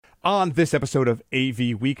On this episode of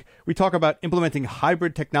AV Week, we talk about implementing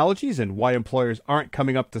hybrid technologies and why employers aren't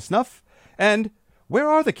coming up to snuff. And where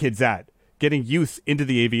are the kids at? Getting youth into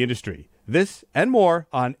the AV industry. This and more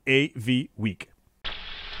on AV Week.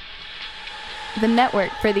 The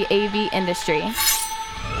network for the AV industry.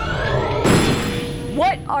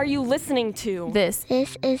 What are you listening to? This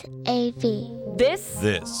is AV. This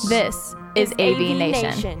is AV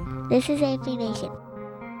Nation. This is AV Nation.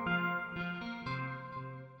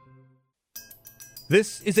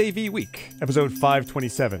 This is AV Week, episode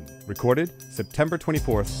 527, recorded September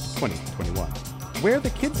 24th, 2021. Where are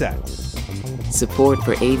the kids at? Support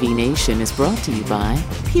for AV Nation is brought to you by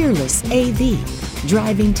Peerless AV,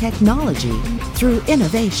 driving technology through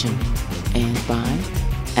innovation. And by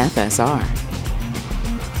FSR.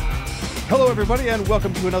 Hello, everybody, and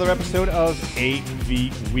welcome to another episode of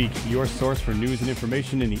AV Week, your source for news and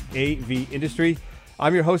information in the AV industry.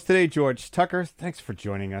 I'm your host today, George Tucker. Thanks for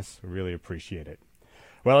joining us. We really appreciate it.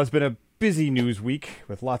 Well, it's been a busy news week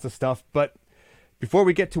with lots of stuff, but before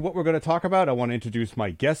we get to what we're going to talk about, I want to introduce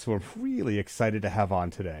my guests who I'm really excited to have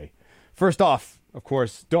on today. First off, of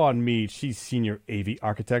course, Dawn Mead. She's Senior AV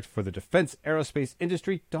Architect for the Defense Aerospace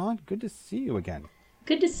Industry. Dawn, good to see you again.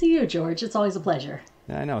 Good to see you, George. It's always a pleasure.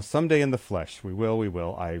 I know. Someday in the flesh. We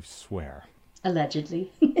will, I swear.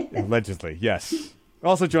 Allegedly. Allegedly, yes.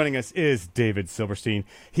 Also joining us is David Silverstein.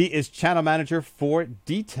 He is Channel Manager for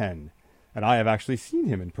D10. And I have actually seen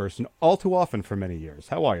him in person all too often for many years.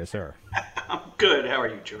 How are you, sir? I'm good. How are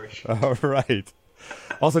you, George? All right.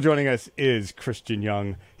 Also joining us is Christian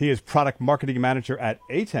Young. He is Product Marketing Manager at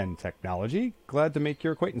A10 Technology. Glad to make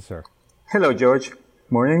your acquaintance, sir. Hello, George.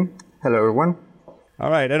 Morning. Hello, everyone. All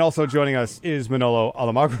right. And also joining us is Manolo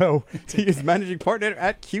Alamagro. He is Managing Partner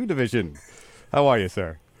at Q Division. How are you,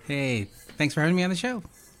 sir? Hey, thanks for having me on the show.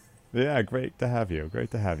 Yeah, great to have you.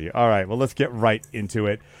 Great to have you. All right. Well, let's get right into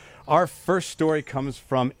it. Our first story comes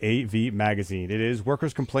from AV Magazine. It is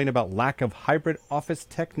workers complain about lack of hybrid office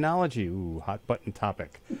technology. Ooh, hot button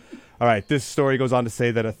topic. All right, this story goes on to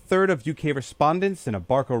say that a third of UK respondents in a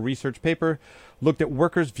Barco research paper looked at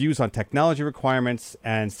workers' views on technology requirements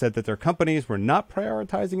and said that their companies were not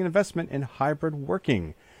prioritizing an investment in hybrid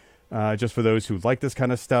working. Just for those who like this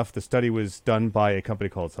kind of stuff, the study was done by a company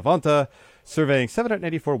called Savanta, surveying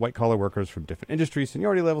 784 white-collar workers from different industries,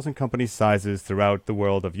 seniority levels, and company sizes throughout the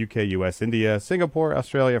world of UK, US, India, Singapore,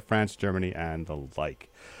 Australia, France, Germany, and the like.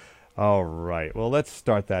 All right, well, let's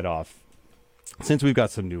start that off. Since we've got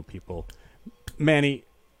some new people, Manny,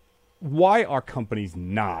 why are companies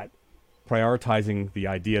not prioritizing the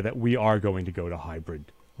idea that we are going to go to hybrid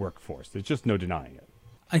workforce? There's just no denying it.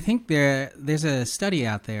 I think there's a study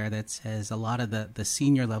out there that says a lot of the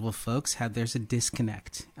senior level folks there's a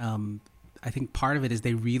disconnect. I think part of it is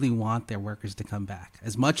they really want their workers to come back.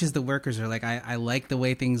 As much as the workers are like, I like the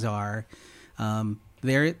way things are,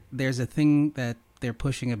 there's a thing that they're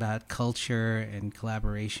pushing about culture and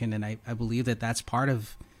collaboration, and I believe that that's part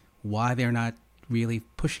of why they're not really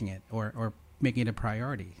pushing it or making it a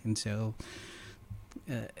priority. And so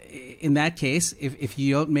in that case, if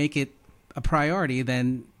you don't make it a priority,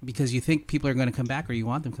 then because you think people are going to come back or you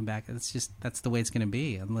want them to come back, that's the way it's going to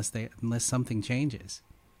be unless something changes.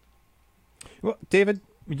 Well, David,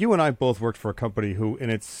 you and I both worked for a company who, in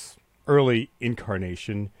its early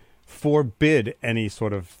incarnation, forbid any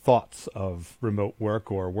sort of thoughts of remote work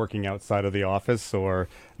or working outside of the office or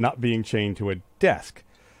not being chained to a desk.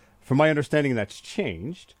 From my understanding, that's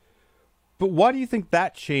changed. But why do you think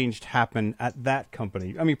that change happened at that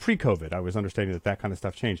company? I mean, pre-COVID, I was understanding that kind of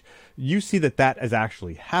stuff changed. You see that is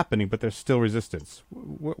actually happening, but there's still resistance.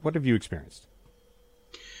 What have you experienced?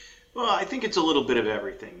 Well, I think it's a little bit of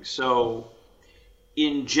everything. So,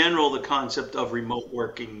 in general, the concept of remote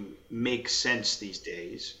working makes sense these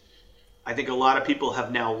days. I think a lot of people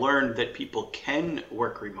have now learned that people can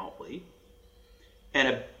work remotely.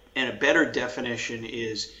 And a better definition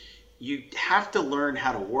is you have to learn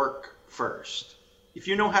how to work first. If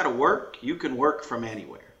you know how to work, you can work from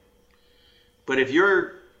anywhere. But if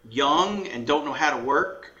you're young and don't know how to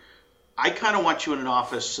work, I kind of want you in an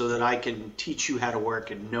office so that I can teach you how to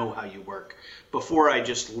work and know how you work before I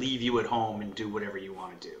just leave you at home and do whatever you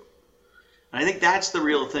want to do. And I think that's the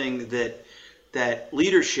real thing that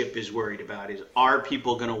leadership is worried about is, are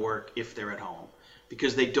people going to work if they're at home?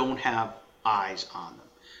 Because they don't have eyes on them.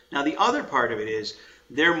 Now, the other part of it is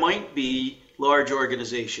there might be large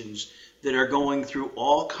organizations that are going through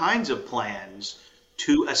all kinds of plans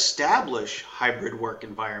to establish hybrid work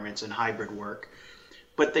environments and hybrid work,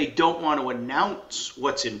 but they don't want to announce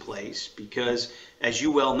what's in place because, as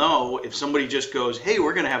you well know, if somebody just goes, hey,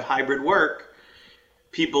 we're going to have hybrid work,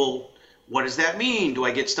 people what does that mean? Do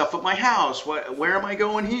I get stuff at my house? Where am I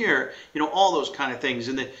going here? All those kind of things.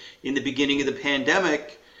 In the beginning of the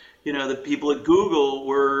pandemic, the people at Google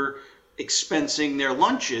were expensing their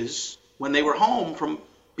lunches when they were home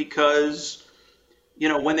because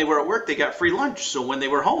when they were at work, they got free lunch. So when they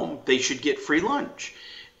were home, they should get free lunch.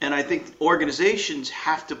 And I think organizations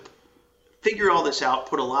have to figure all this out,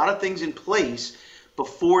 put a lot of things in place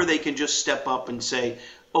before they can just step up and say,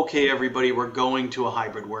 okay, everybody, we're going to a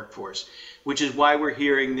hybrid workforce, which is why we're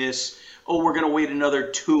hearing this, we're going to wait another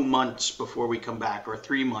 2 months before we come back, or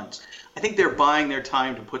 3 months. I think they're buying their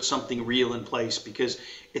time to put something real in place, because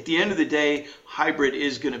at the end of the day, hybrid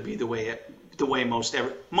is going to be the way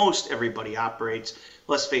most everybody operates.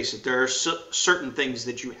 Let's face it, there are certain things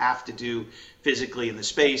that you have to do physically in the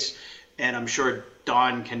space, and I'm sure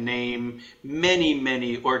Don can name many,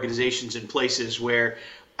 many organizations and places where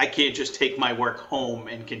I can't just take my work home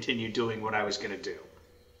and continue doing what I was going to do.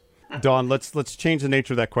 Don, let's change the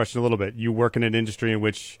nature of that question a little bit. You work in an industry in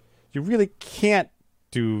which you really can't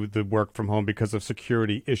do the work from home because of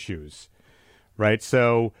security issues, right?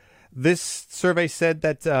 So this survey said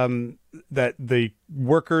that that the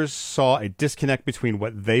workers saw a disconnect between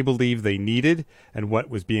what they believed they needed and what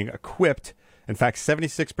was being equipped. In fact,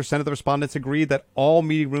 76% of the respondents agreed that all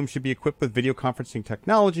meeting rooms should be equipped with video conferencing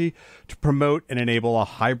technology to promote and enable a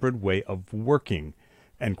hybrid way of working,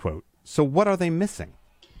 end quote. So what are they missing?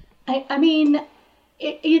 I mean,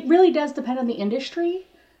 it really does depend on the industry.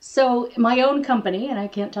 So my own company, and I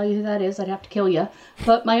can't tell you who that is, I'd have to kill you,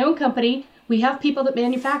 but my own company, we have people that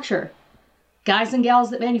manufacture. Guys and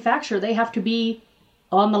gals that manufacture, they have to be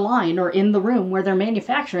on the line or in the room where they're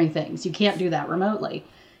manufacturing things. You can't do that remotely.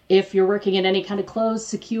 If you're working in any kind of closed,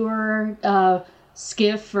 secure,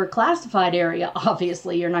 SCIF or classified area,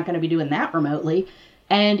 obviously you're not going to be doing that remotely.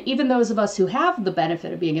 And even those of us who have the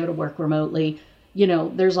benefit of being able to work remotely,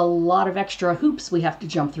 there's a lot of extra hoops we have to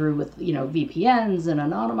jump through with, VPNs and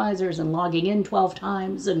anonymizers and logging in 12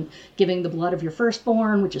 times and giving the blood of your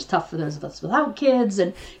firstborn, which is tough for those of us without kids.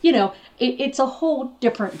 And, it's a whole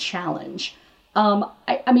different challenge.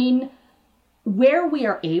 I mean, where we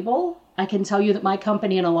are able, I can tell you that my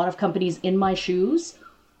company and a lot of companies in my shoes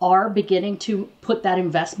are beginning to put that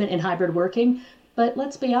investment in hybrid working. But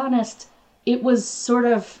let's be honest, it was sort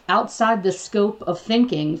of outside the scope of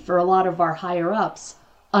thinking for a lot of our higher ups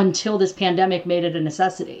until this pandemic made it a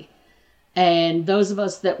necessity. And those of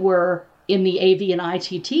us that were in the AV and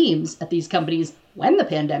IT teams at these companies when the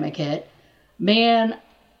pandemic hit, man,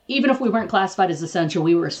 even if we weren't classified as essential,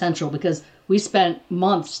 we were essential because we spent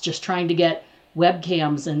months just trying to get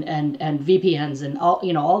webcams and VPNs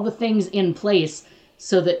and all the things in place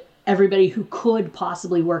so that everybody who could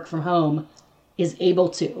possibly work from home is able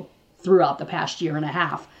to throughout the past year and a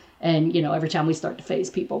half. And, every time we start to phase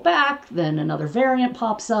people back, then another variant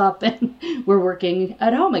pops up and we're working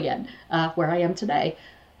at home again, where I am today.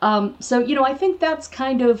 So, I think that's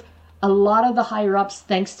kind of a lot of the higher ups,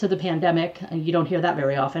 thanks to the pandemic, and you don't hear that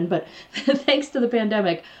very often, but thanks to the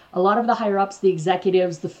pandemic, a lot of the higher ups, the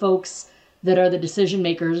executives, the folks that are the decision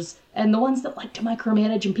makers, and the ones that like to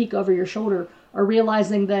micromanage and peek over your shoulder are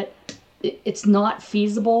realizing that it's not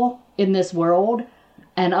feasible in this world.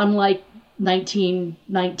 And unlike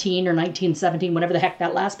 1919 or 1917, whatever the heck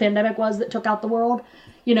that last pandemic was that took out the world,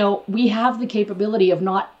 we have the capability of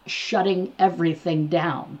not shutting everything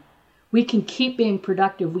down. We can keep being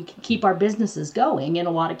productive. We can keep our businesses going in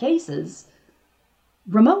a lot of cases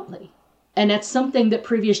remotely. And that's something that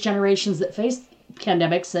previous generations that faced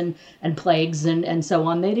pandemics and plagues and so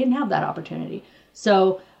on, they didn't have that opportunity.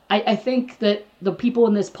 So I think that the people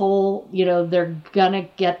in this poll, they're gonna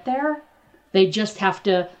get there. They just have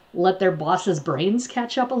to let their bosses' brains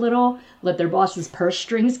catch up a little, let their bosses' purse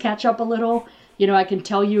strings catch up a little. I can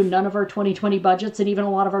tell you none of our 2020 budgets and even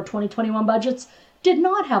a lot of our 2021 budgets did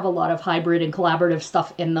not have a lot of hybrid and collaborative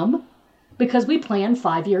stuff in them because we planned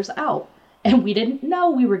 5 years out and we didn't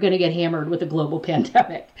know we were going to get hammered with a global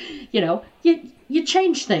pandemic. You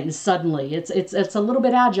change things suddenly. It's a little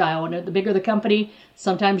bit agile, and the bigger the company,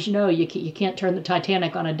 sometimes you can't turn the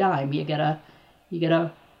Titanic on a dime. You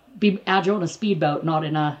gotta be agile in a speedboat, not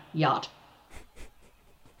in a yacht.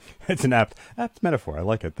 It's an apt metaphor. I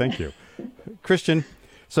like it. Thank you, Christian.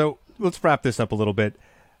 So let's wrap this up a little bit.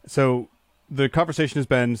 So the conversation has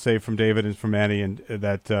been, say, from David and from Annie, and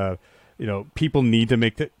that people need to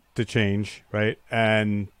make the change, right?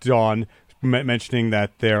 And Dawn mentioning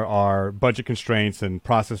that there are budget constraints and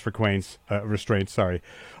process restraints.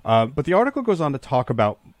 But the article goes on to talk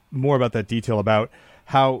about more about that detail about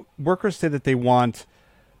how workers say that they want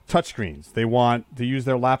touchscreens. They want to use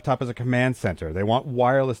their laptop as a command center. They want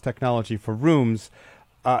wireless technology for rooms.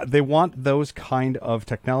 They want those kind of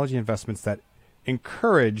technology investments that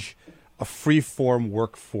encourage a free-form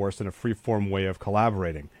workforce and a free-form way of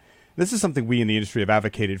collaborating. This is something we in the industry have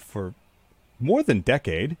advocated for more than a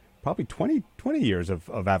decade, probably 20 years of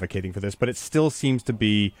advocating for this, but it still seems to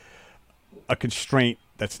be a constraint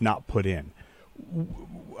that's not put in.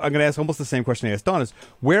 I'm going to ask almost the same question I asked Don, is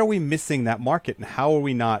where are we missing that market and how are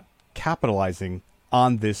we not capitalizing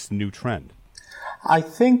on this new trend? I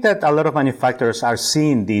think that a lot of manufacturers are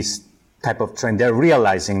seeing this type of trend. They're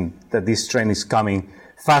realizing that this trend is coming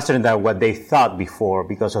faster than what they thought before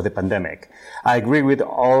because of the pandemic. I agree with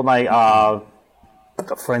all my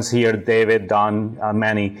friends here, David, Don,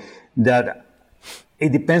 Manny, that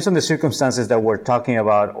it depends on the circumstances that we're talking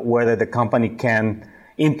about, whether the company can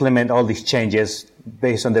implement all these changes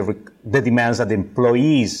based on the demands that the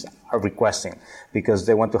employees are requesting, because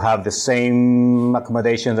they want to have the same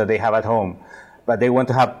accommodation that they have at home, but they want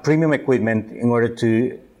to have premium equipment in order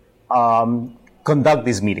to conduct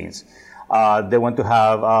these meetings. They want to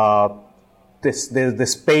have the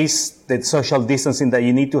space, the social distancing that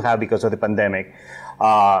you need to have because of the pandemic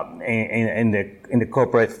in the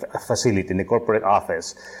corporate facility, in the corporate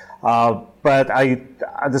office. But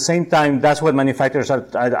at the same time, that's what manufacturers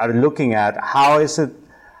are looking at. How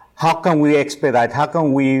can we expedite? How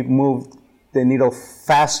can we move the needle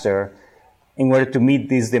faster in order to meet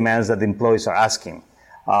these demands that the employees are asking?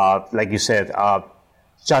 Like you said,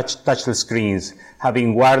 touchless screens,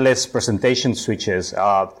 having wireless presentation switches,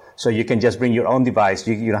 so you can just bring your own device.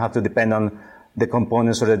 You don't have to depend on the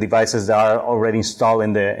components or the devices that are already installed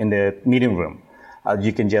in the meeting room.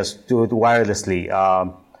 You can just do it wirelessly.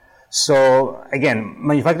 So again,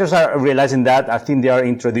 manufacturers are realizing that. I think they are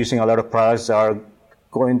introducing a lot of products that are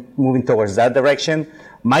moving towards that direction.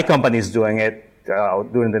 My company is doing it.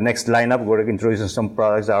 During the next lineup, we're introducing some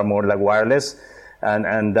products that are more like wireless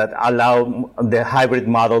and that allow the hybrid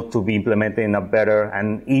model to be implemented in a better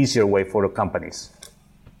and easier way for the companies.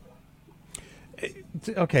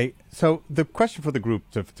 Okay, so the question for the group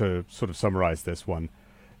to sort of summarize this one,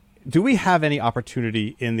 do we have any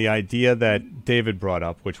opportunity in the idea that David brought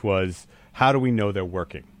up, which was, how do we know they're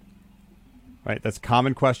working? Right, that's a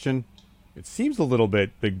common question. It seems a little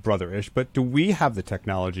bit Big Brother-ish, but do we have the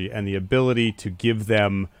technology and the ability to give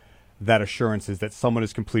them that assurances that someone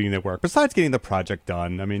is completing their work, besides getting the project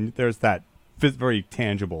done? I mean, there's that very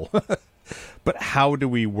tangible. But how do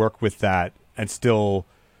we work with that and still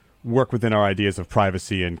work within our ideas of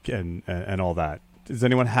privacy and all that? Does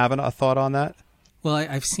anyone have a thought on that? Well,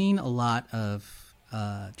 I've seen a lot of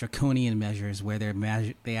draconian measures where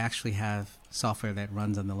they actually have software that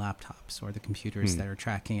runs on the laptops or the computers that are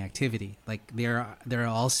tracking activity. Like there are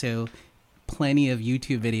also plenty of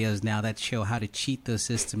YouTube videos now that show how to cheat those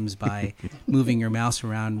systems by moving your mouse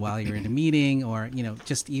around while you're in a meeting, or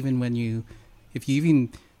just even if you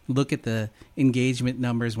even look at the engagement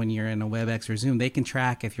numbers when you're in a WebEx or Zoom, they can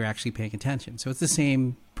track if you're actually paying attention. So it's the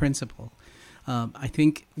same principle. I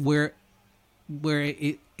think where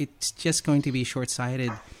it's just going to be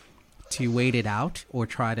short-sighted to wait it out or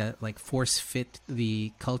try to force fit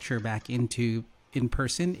the culture back into in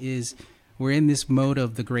person is we're in this mode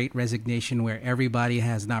of the great resignation where everybody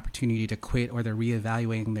has an opportunity to quit or they're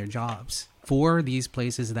reevaluating their jobs for these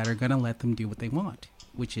places that are going to let them do what they want,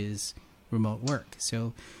 which is remote work.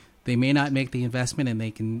 So they may not make the investment and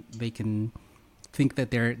they can think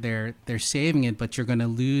that they're saving it, but you're going to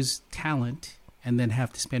lose talent and then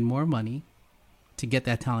have to spend more money to get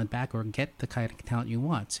that talent back or get the kind of talent you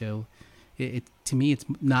want. So to me, it's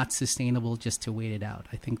not sustainable just to wait it out.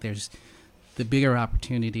 I think there's the bigger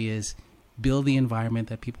opportunity is build the environment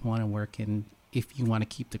that people want to work in if you want to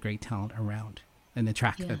keep the great talent around and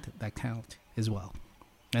attract that talent as well.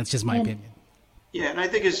 That's just my opinion. Yeah, and I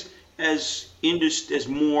think as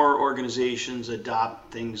more organizations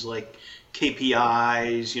adopt things like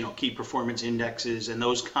KPIs, key performance indexes, and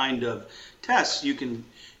those kind of tests, you can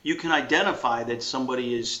identify that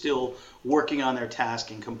somebody is still working on their task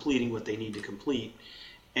and completing what they need to complete.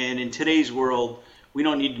 And in today's world, we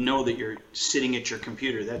don't need to know that you're sitting at your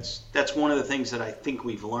computer. That's one of the things that I think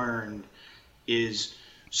we've learned is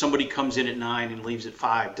somebody comes in at 9 and leaves at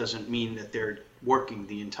 5 doesn't mean that they're working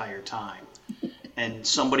the entire time. And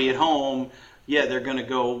somebody at home, they're going to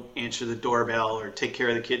go answer the doorbell or take care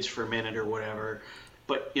of the kids for a minute or whatever.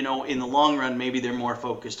 But, in the long run, maybe they're more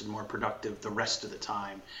focused and more productive the rest of the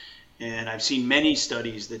time. And I've seen many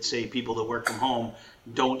studies that say people that work from home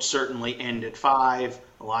don't certainly end at 5.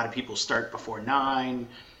 A lot of people start before 9.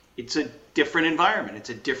 It's a different environment. It's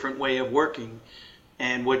a different way of working.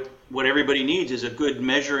 And what everybody needs is a good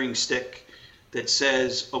measuring stick that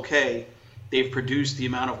says, okay, they've produced the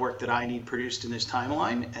amount of work that I need produced in this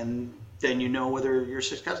timeline, and then you know whether you're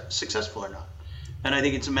successful or not. And I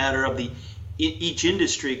think it's a matter of each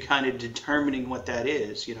industry kind of determining what that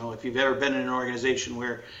is. You know, if you've ever been in an organization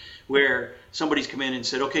where somebody's come in and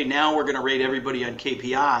said, okay, now we're going to rate everybody on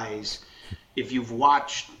KPIs, if you've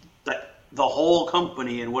watched the whole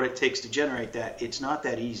company and what it takes to generate that, it's not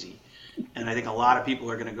that easy. And I think a lot of people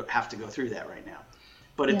are going to have to go through that right now.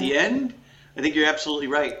 But at the end, I think you're absolutely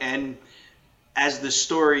right. And as the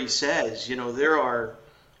story says, you know, there are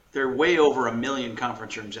way over 1 million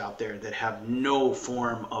conference rooms out there that have no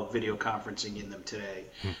form of video conferencing in them today.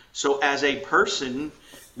 So as a person,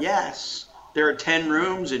 yes, there are 10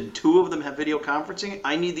 rooms and 2 of them have video conferencing.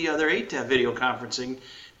 I need the other 8 to have video conferencing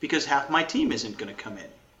because half my team isn't going to come in.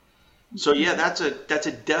 So yeah, that's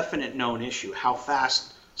a definite known issue. How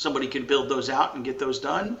fast somebody can build those out and get those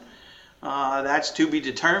done, that's to be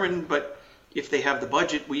determined. But if they have the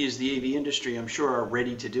budget, we as the AV industry, I'm sure, are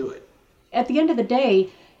ready to do it. At the end of the day,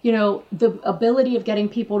 you know, the ability of getting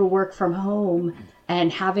people to work from home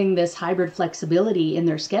and having this hybrid flexibility in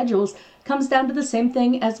their schedules comes down to the same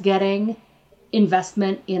thing as getting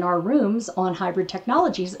investment in our rooms on hybrid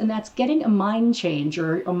technologies, and that's getting a mind change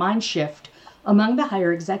or a mind shift among the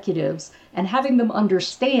higher executives and having them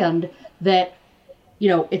understand that, you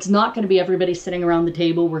know, it's not going to be everybody sitting around the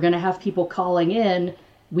table. We're going to have people calling in.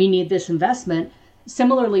 We need this investment.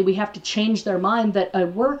 Similarly, we have to change their mind that a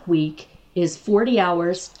work week is 40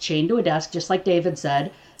 hours chained to a desk, just like David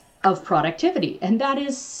said, of productivity. And that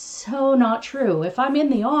is so not true. If I'm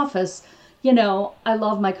in the office, you know, I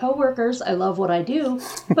love my coworkers. I love what I do.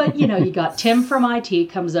 But, you know, you got Tim from IT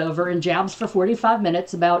comes over and jabs for 45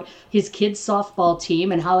 minutes about his kids' softball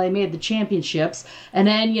team and how they made the championships. And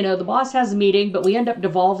then, you know, the boss has a meeting, but we end up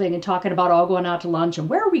devolving and talking about all going out to lunch and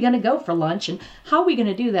where are we going to go for lunch and how are we going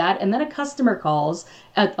to do that? And then a customer calls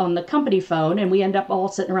on the company phone and we end up all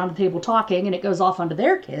sitting around the table talking and it goes off onto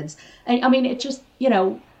their kids. And I mean, it just, you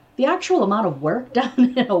know, the actual amount of work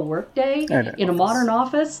done in a workday in a modern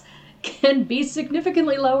office can be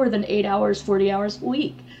significantly lower than 8 hours, 40 hours a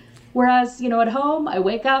week. Whereas, you know, at home, I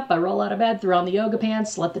wake up, I roll out of bed, throw on the yoga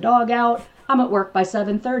pants, let the dog out. I'm at work by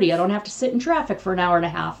 7:30. I don't have to sit in traffic for an hour and a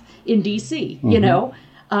half in DC, you know.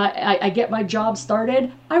 I get my job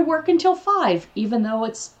started. I work until 5, even though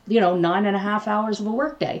it's, you know, 9.5 hours of a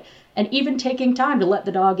workday. And even taking time to let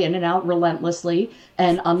the dog in and out relentlessly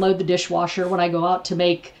and unload the dishwasher when I go out to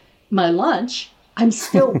make my lunch, I'm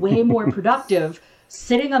still way more productive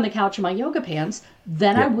sitting on the couch in my yoga pants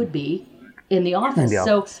than I would be in the office.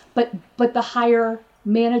 So, but the higher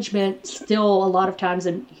management still a lot of times,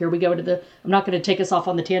 and here we go to I'm not going to take us off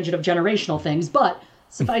on the tangent of generational things, but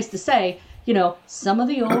suffice to say, you know, some of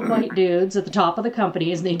the old white dudes at the top of the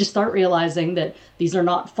companies need to start realizing that these are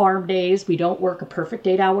not farm days. We don't work a perfect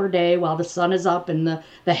 8-hour day while the sun is up and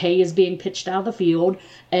the hay is being pitched out of the field.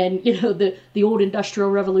 And, you know, the old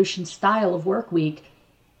industrial revolution style of work week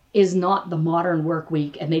is not the modern work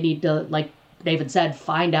week, and they need to, like David said,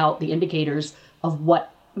 find out the indicators of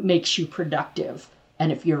what makes you productive.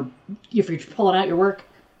 And if you're pulling out your work,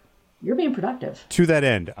 you're being productive. To that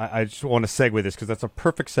end, I just want to segue this because that's a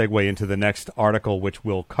perfect segue into the next article, which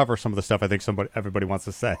will cover some of the stuff I think everybody wants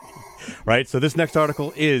to say. Right? So this next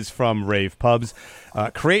article is from Rave Pubs.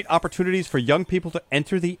 Create opportunities for young people to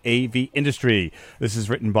enter the AV industry. This is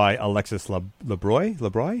written by Alexis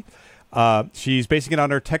Lebroy. She's basing it on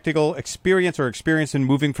her technical experience in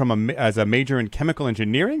moving from as a major in chemical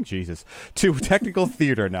engineering, to technical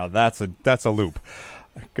theater. Now that's a loop.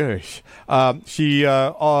 Gosh. She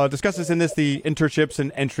discusses in this the internships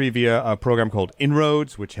and entry via a program called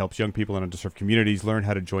Inroads, which helps young people in underserved communities learn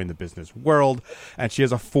how to join the business world. And she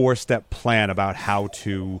has a 4-step plan about how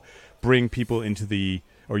to bring people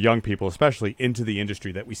or young people especially, into the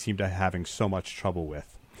industry that we seem to be having so much trouble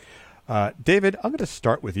with. David, I'm going to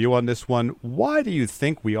start with you on this one. Why do you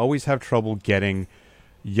think we always have trouble getting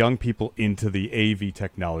young people into the AV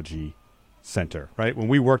technology center, right? When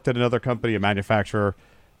we worked at another company, a manufacturer,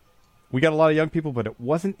 we got a lot of young people, but it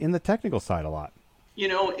wasn't in the technical side a lot. You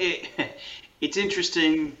know, it's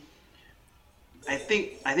interesting. I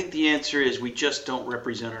think the answer is we just don't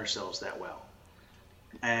represent ourselves that well.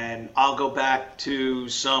 And I'll go back to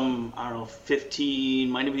 15,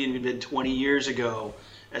 might have even been 20 years ago,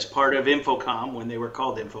 as part of Infocom, when they were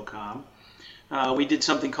called Infocom, we did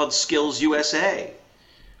something called Skills USA,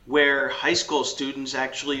 where high school students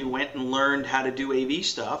actually went and learned how to do AV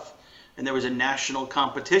stuff. And there was a national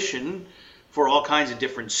competition for all kinds of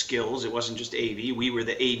different skills. It wasn't just AV. We were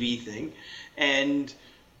the AV thing. And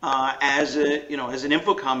as an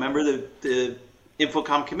Infocom member, the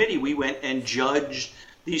Infocom committee, we went and judged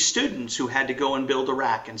these students who had to go and build a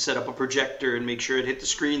rack and set up a projector and make sure it hit the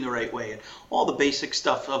screen the right way and all the basic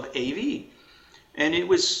stuff of AV. And it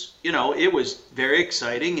was, it was very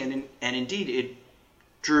exciting, and indeed it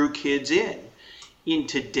drew kids in. In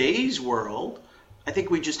today's world, I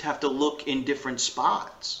think we just have to look in different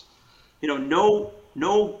spots. No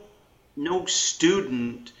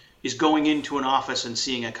student is going into an office and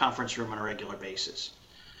seeing a conference room on a regular basis.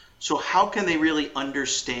 So how can they really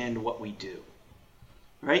understand what we do?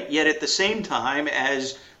 Right? Yet at the same time,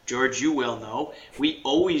 as George, you well know, we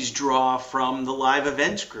always draw from the live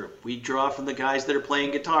events group. We draw from the guys that are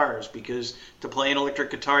playing guitars, because to play an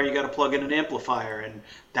electric guitar, you got to plug in an amplifier, and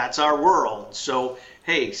that's our world. So,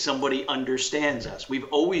 hey, somebody understands us. We've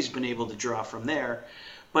always been able to draw from there.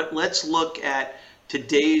 But let's look at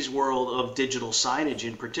today's world of digital signage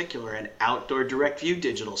in particular, and outdoor direct view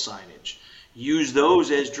digital signage. Use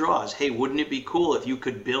those as draws. Hey, wouldn't it be cool if you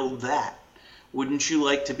could build that? Wouldn't you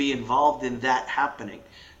like to be involved in that happening?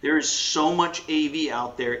 There is so much AV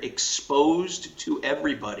out there exposed to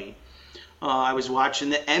everybody. I was watching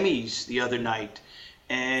the Emmys the other night,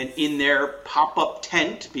 and in their pop-up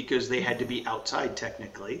tent, because they had to be outside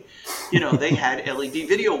technically, they had LED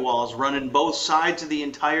video walls running both sides of the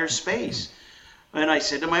entire space. And I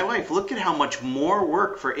said to my wife, look at how much more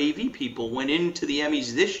work for AV people went into the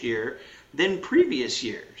Emmys this year than previous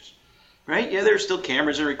years. Right? Yeah, there's still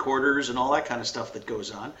cameras and recorders and all that kind of stuff that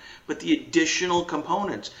goes on, but the additional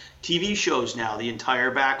components, TV shows now, the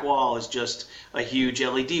entire back wall is just a huge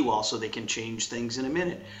LED wall so they can change things in a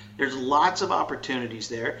minute. There's lots of opportunities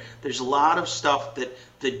there. There's a lot of stuff that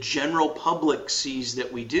the general public sees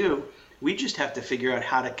that we do. We just have to figure out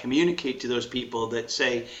how to communicate to those people that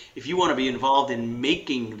say, if you want to be involved in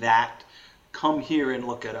making that, come here and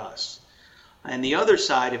look at us. And the other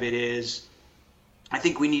side of it is, I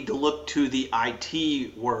think we need to look to the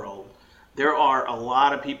IT world. There are a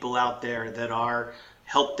lot of people out there that are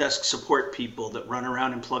help desk support people that run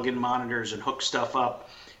around and plug in monitors and hook stuff up.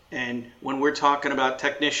 And when we're talking about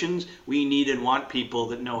technicians, we need and want people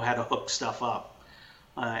that know how to hook stuff up.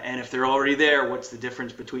 And if they're already there, what's the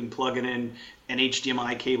difference between plugging in an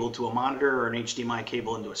HDMI cable to a monitor or an HDMI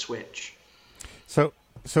cable into a switch? So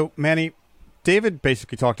Manny, David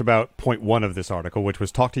basically talked about point one of this article, which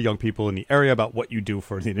was talk to young people in the area about what you do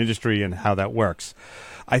for the industry and how that works.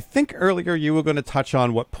 I think earlier you were going to touch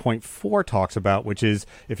on what point 4 talks about, which is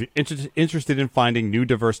if you're interested in finding new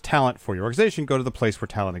diverse talent for your organization, go to the place where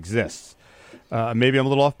talent exists. Maybe I'm a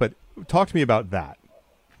little off, but talk to me about that.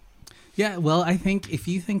 Yeah, well, I think if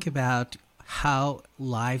you think about how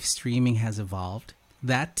live streaming has evolved,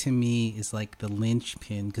 that to me is like the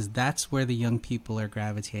linchpin, because that's where the young people are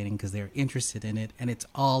gravitating because they're interested in it, and it's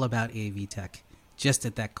all about AV tech, just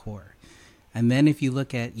at that core. And then if you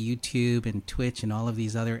look at YouTube and Twitch and all of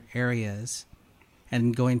these other areas,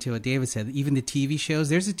 and going to what David said, even the TV shows,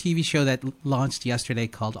 there's a TV show that launched yesterday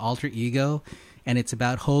called Alter Ego, and it's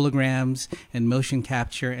about holograms and motion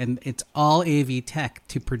capture, and it's all AV tech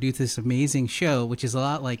to produce this amazing show, which is a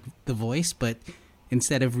lot like The Voice, but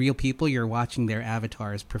instead of real people, you're watching their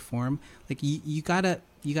avatars perform. Like you gotta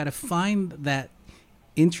find that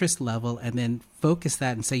interest level and then focus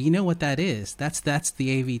that and say, you know what that is? That's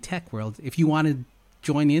the AV tech world. If you want to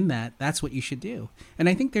join in that, that's what you should do. And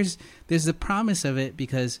I think there's the promise of it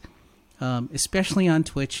because, especially on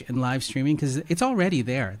Twitch and live streaming, because it's already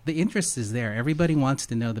there. The interest is there. Everybody wants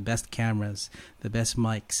to know the best cameras, the best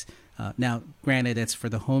mics. Now, granted, it's for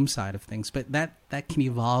the home side of things, but that can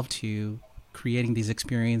evolve to creating these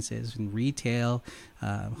experiences in retail,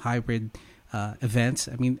 hybrid events.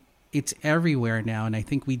 I mean, it's everywhere now, and I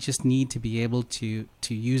think we just need to be able to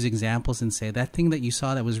use examples and say, that thing that you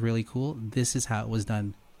saw that was really cool, this is how it was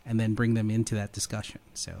done, and then bring them into that discussion.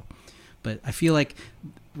 So, but I feel like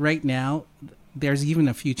right now, there's even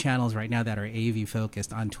a few channels right now that are AV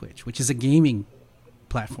focused on Twitch, which is a gaming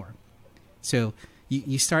platform. So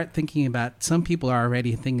you start thinking about, some people are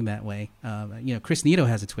already thinking that way. Chris Nito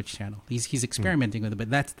has a Twitch channel. He's experimenting with it, but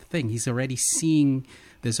that's the thing. He's already seeing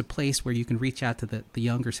there's a place where you can reach out to the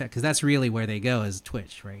younger set, because that's really where they go, is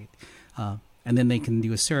Twitch, right? And then they can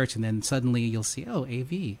do a search, and then suddenly you'll see, oh,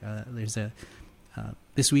 AV. There's a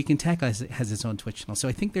This Week in Tech has its own Twitch channel. So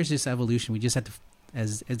I think there's this evolution. We just have to,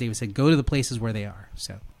 as David said, go to the places where they are.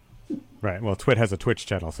 So right. Well, Twit has a Twitch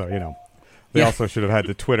channel, so They also should have had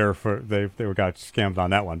the Twitter they got scammed on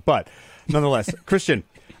that one. But nonetheless, Christian,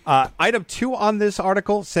 item 2 on this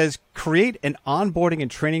article says create an onboarding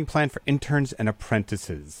and training plan for interns and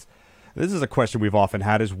apprentices. This is a question we've often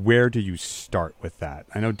had, is where do you start with that?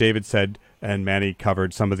 I know David said, and Manny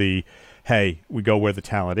covered some of the, hey, we go where the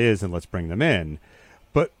talent is and let's bring them in.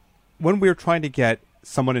 But when we're trying to get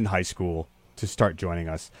someone in high school to start joining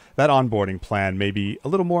us, that onboarding plan may be a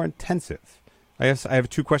little more intensive. I guess I have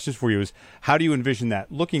two questions for you. Is how do you envision that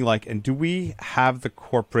looking like, and do we have the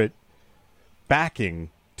corporate backing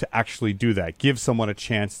to actually do that, give someone a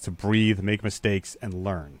chance to breathe, make mistakes, and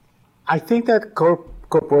learn? I think that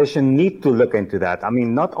corporations need to look into that. I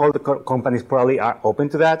mean, not all the companies probably are open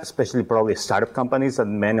to that, especially probably startup companies that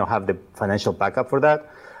may not have the financial backup for that.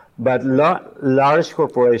 But large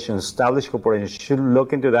corporations, established corporations should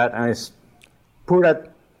look into that and put a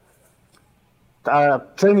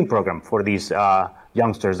training program for these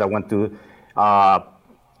youngsters that want to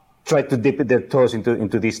try to dip their toes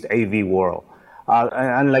into this AV world.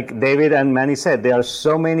 And like David and Manny said, there are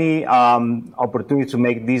so many opportunities to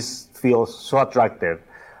make this field so attractive.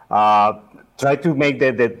 Try to make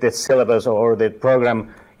the syllabus or the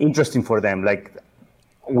program interesting for them, like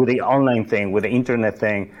with the online thing, with the internet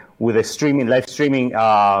thing, with the live streaming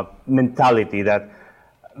mentality, that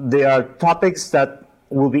there are topics that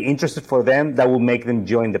will be interested for them that will make them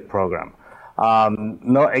join the program.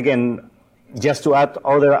 Again, just to add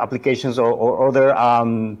other applications or other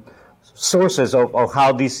sources of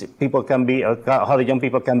how these people can be, how the young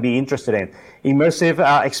people can be interested in immersive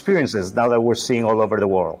experiences now that we're seeing all over the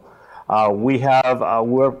world.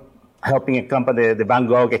 We're helping a company, the Van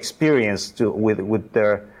Gogh Experience, with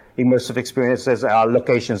their immersive experiences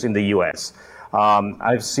locations in the U.S.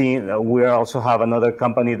 We also have another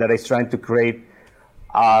company that is trying to create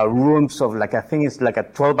rooms of I think it's like a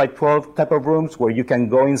 12 by 12 type of rooms where you can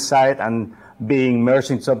go inside and be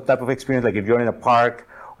immersed in some type of experience, like if you're in a park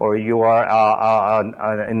or you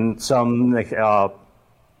are in some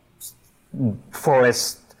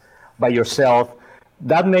forest by yourself.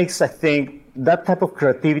 That makes, I think, that type of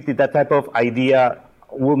creativity, that type of idea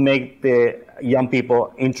will make the young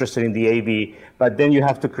people interested in the AV, but then you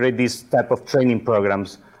have to create these type of training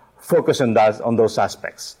programs, focus on those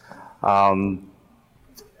aspects. And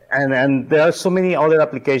there are so many other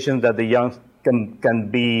applications that the young can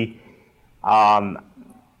be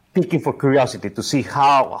picking for curiosity to see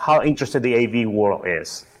how interested the AV world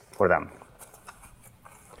is for them.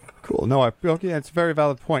 Cool. No, it's a very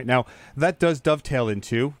valid point. Now, that does dovetail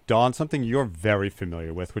into, Dawn, something you're very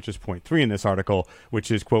familiar with, which is point 3 in this article,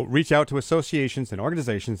 which is, quote, reach out to associations and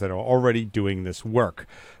organizations that are already doing this work.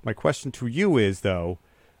 My question to you is, though,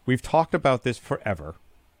 we've talked about this forever.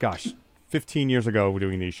 Gosh, 15 years ago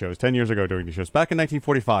doing these shows, 10 years ago doing these shows, back in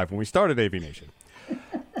 1945 when we started AV Nation.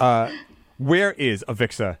 Where is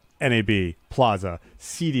AVIXA, NAB, Plaza,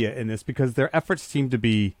 CEDIA in this? Because their efforts seem to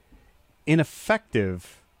be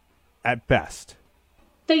ineffective at best.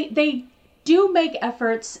 They do make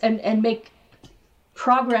efforts and make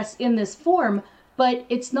progress in this form, but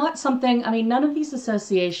it's not something, I mean, none of these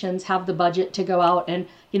associations have the budget to go out and,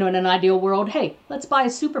 in an ideal world, hey, let's buy a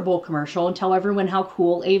Super Bowl commercial and tell everyone how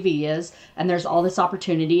cool AV is, and there's all this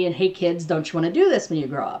opportunity, and hey kids, don't you want to do this when you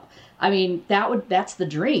grow up? I mean, that's the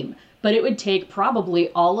dream. But it would take probably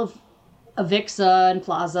all of AVIXA and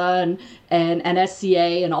Plaza and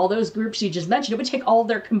SCA and all those groups you just mentioned. It would take all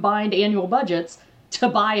their combined annual budgets to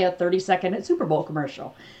buy a 30-second Super Bowl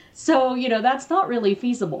commercial. So, that's not really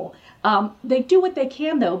feasible. They do what they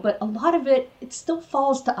can, though, but a lot of it still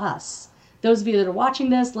falls to us. Those of you that are watching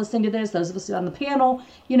this, listening to this, those of us on the panel,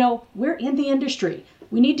 we're in the industry.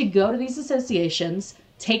 We need to go to these associations,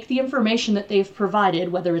 take the information that they've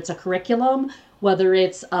provided, whether it's a curriculum, whether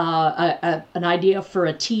it's an idea for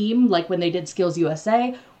a team, like when they did Skills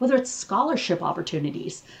USA, whether it's scholarship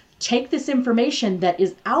opportunities. Take this information that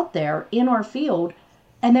is out there in our field,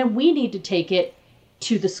 and then we need to take it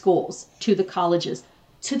to the schools, to the colleges,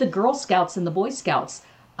 to the Girl Scouts and the Boy Scouts.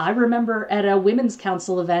 I remember at a Women's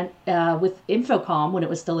Council event with Infocom, when it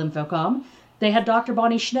was still Infocom, they had Dr.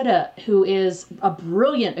 Bonnie Schnitta, who is a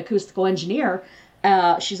brilliant acoustical engineer.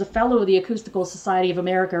 She's a fellow of the Acoustical Society of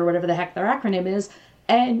America, or whatever the heck their acronym is,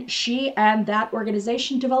 and she and that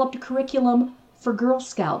organization developed a curriculum for Girl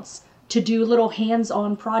Scouts to do little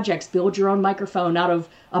hands-on projects, build your own microphone out of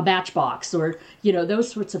a matchbox, or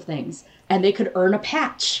those sorts of things, and they could earn a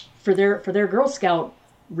patch for their Girl Scout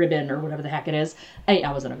ribbon or whatever the heck it is.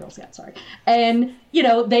 I wasn't a Girl Scout, sorry. And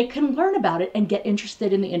they can learn about it and get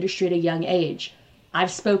interested in the industry at a young age.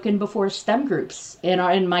 I've spoken before STEM groups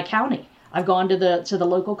in my county. I've gone to the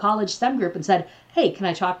local college STEM group and said, hey, can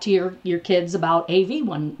I talk to your kids about AV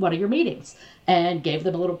one of your meetings? And gave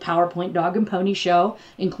them a little PowerPoint dog and pony show,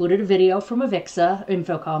 included a video from AVIXA,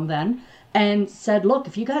 Infocom then, and said, look,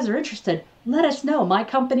 if you guys are interested, let us know. My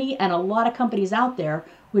company and a lot of companies out there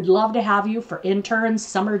would love to have you for interns,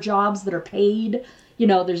 summer jobs that are paid.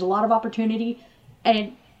 There's a lot of opportunity.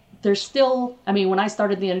 And there's still, when I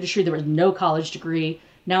started in the industry, there was no college degree.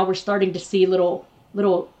 Now we're starting to see little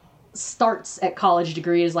starts at college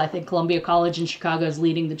degrees. I think Columbia College in Chicago is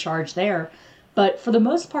leading the charge there. But for the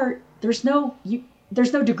most part, there's no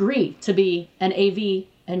degree to be an AV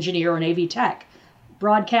engineer or an AV tech.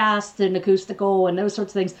 Broadcast and acoustical and those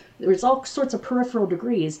sorts of things. There's all sorts of peripheral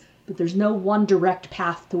degrees, but there's no one direct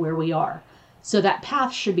path to where we are. So that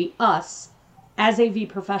path should be us as AV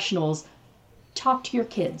professionals. Talk to your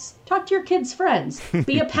kids. Talk to your kids' friends.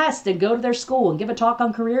 Be a pest and go to their school and give a talk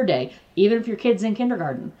on career day, even if your kid's in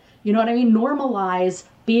kindergarten. You know what I mean? Normalize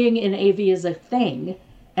being in AV as a thing.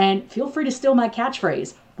 And feel free to steal my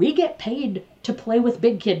catchphrase. We get paid to play with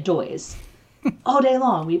big kid toys. All day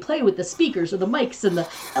long. We play with the speakers or the mics and the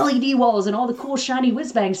LED walls and all the cool shiny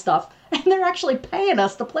whiz-bang stuff. And they're actually paying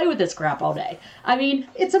us to play with this crap all day. I mean,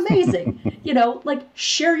 it's amazing.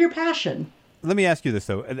 Share your passion. Let me ask you this,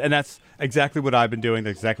 though, and that's exactly what I've been doing.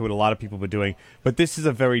 That's exactly what a lot of people have been doing. But this is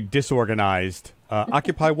a very disorganized,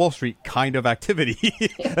 Occupy Wall Street kind of activity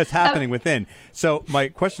that's happening within. So my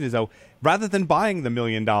question is, though, rather than buying the $1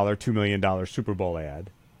 million, $2 million Super Bowl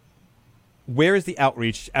ad, where is the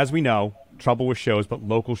outreach? As we know, trouble with shows, but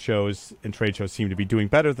local shows and trade shows seem to be doing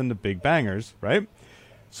better than the big bangers, right?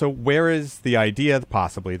 So where is the idea,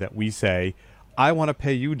 possibly, that we say, I want to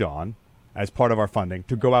pay you, Dawn, as part of our funding,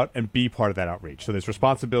 to go out and be part of that outreach? So there's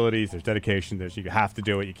responsibilities, there's dedication, you have to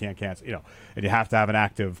do it, you can't cancel, and you have to have an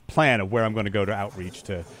active plan of where I'm going to go to outreach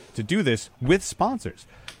to do this with sponsors.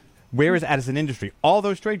 Where is, as an industry, all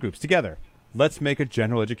those trade groups together? Let's make a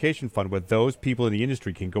general education fund where those people in the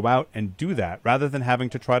industry can go out and do that, rather than having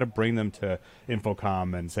to try to bring them to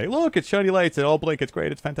Infocom and say, look, it's shiny lights, it's all blink, it's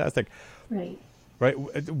great, it's fantastic. Right. Right?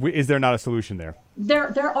 Is there not a solution there?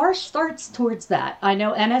 There are starts towards that. I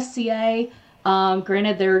know NSCA,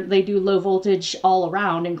 granted they do low voltage all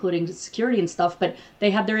around, including security and stuff, but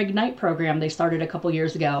they have their Ignite program they started a couple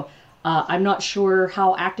years ago. I'm not sure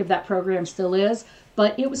how active that program still is,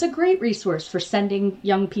 but it was a great resource for sending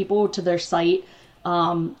young people to their site,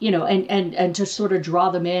 and to sort of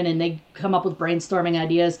draw them in, and they come up with brainstorming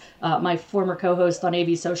ideas. My former co-host on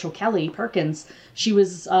AV Social, Kelly Perkins, she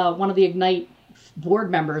was one of the Ignite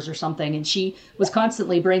board members or something, and she was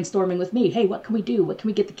constantly brainstorming with me, hey, what can we do, what can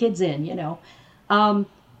we get the kids in,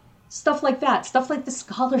 stuff like that, stuff like the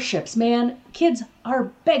scholarships. Man, kids are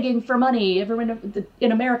begging for money. Everyone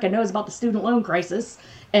in America knows about the student loan crisis,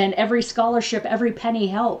 and every scholarship, every penny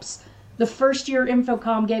helps. The first year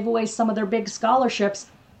Infocom gave away some of their big scholarships.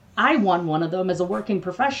 I won one of them as a working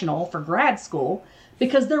professional for grad school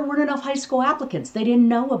because there weren't enough high school applicants. They didn't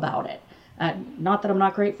know about it. Not that I'm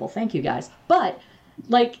not grateful. Thank you, guys. But,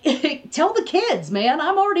 tell the kids, man.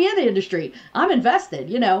 I'm already in the industry. I'm invested,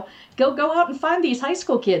 Go out and find these high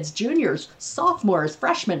school kids, juniors, sophomores,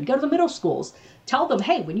 freshmen. Go to the middle schools. Tell them,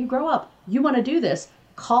 hey, when you grow up, you want to do this.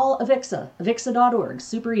 Call AVIXA, avixa.org.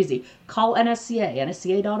 Super easy. Call NSCA,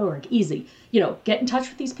 nsca.org. Easy. Get in touch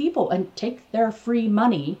with these people and take their free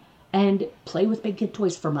money and play with big kid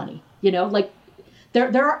toys for money.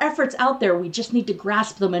 There are efforts out there. We just need to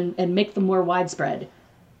grasp them and make them more widespread.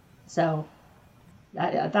 So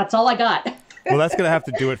that's all I got. Well, that's going to have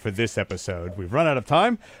to do it for this episode. We've run out of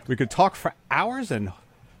time. We could talk for hours, and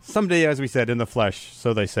someday, as we said, in the flesh,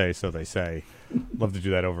 so they say, so they say. Love to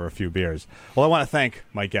do that over a few beers. Well, I want to thank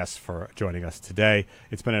my guests for joining us today.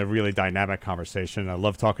 It's been a really dynamic conversation. I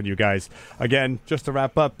love talking to you guys. Again, just to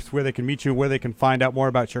wrap up, where they can meet you, where they can find out more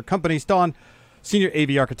about your companies. Dawn, Senior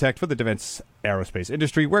AV Architect for the defense aerospace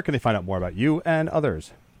industry. Where can they find out more about you and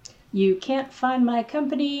others? You can't find my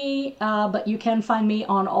company, but you can find me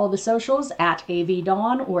on all the socials at AV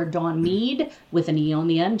Dawn or Dawn Mead with an E on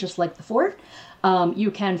the end, just like the fort.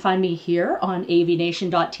 You can find me here on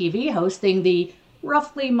avnation.tv, hosting the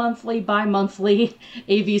roughly monthly, bi-monthly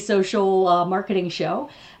AV social marketing show.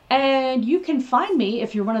 And you can find me,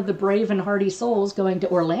 if you're one of the brave and hardy souls going to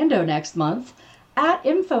Orlando next month, at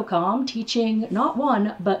Infocom, teaching not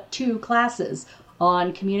one, but 2 classes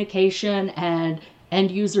on communication and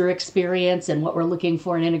end user experience and what we're looking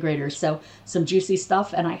for in integrators. So some juicy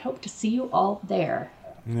stuff, and I hope to see you all there.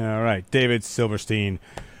 All right. David Silverstein,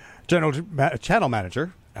 General Channel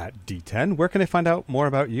Manager at D10. Where can they find out more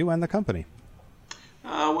about you and the company?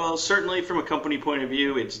 Well, certainly from a company point of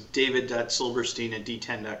view, it's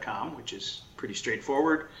david.silverstein@d10.com, which is pretty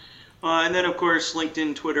straightforward. And then, of course,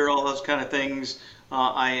 LinkedIn, Twitter, all those kind of things.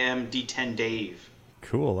 I am D10 Dave.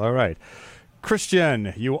 Cool. All right.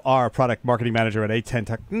 Christian, you are Product Marketing Manager at A10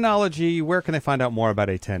 Technology. Where can they find out more about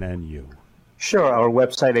A10 and you? Sure. Our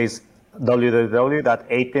website is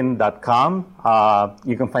www.a10.com.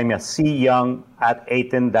 You can find me at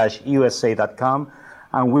cyoung@a10-usa.com.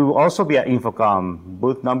 And we will also be at Infocom,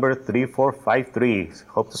 booth number 3453.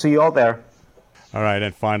 Hope to see you all there. All right,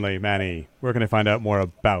 and finally, Manny, where can I find out more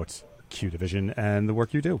about Q Division and the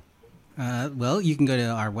work you do? Well, you can go to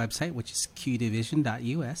our website, which is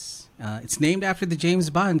qdivision.us. It's named after the James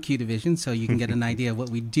Bond Q Division, so you can get an idea of what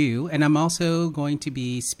we do. And I'm also going to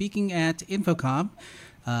be speaking at Infocom.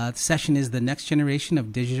 The session is the next generation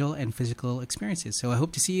of digital and physical experiences. So I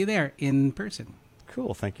hope to see you there in person.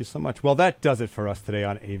 Cool. Thank you so much. Well, that does it for us today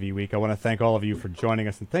on AV Week. I want to thank all of you for joining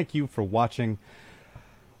us, and thank you for watching.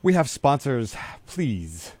 We have sponsors.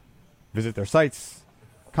 Please visit their sites,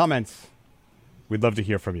 comments. We'd love to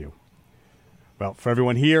hear from you. Well, for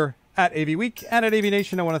everyone here at AV Week and at AV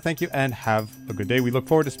Nation, I want to thank you and have a good day. We look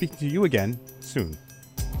forward to speaking to you again soon.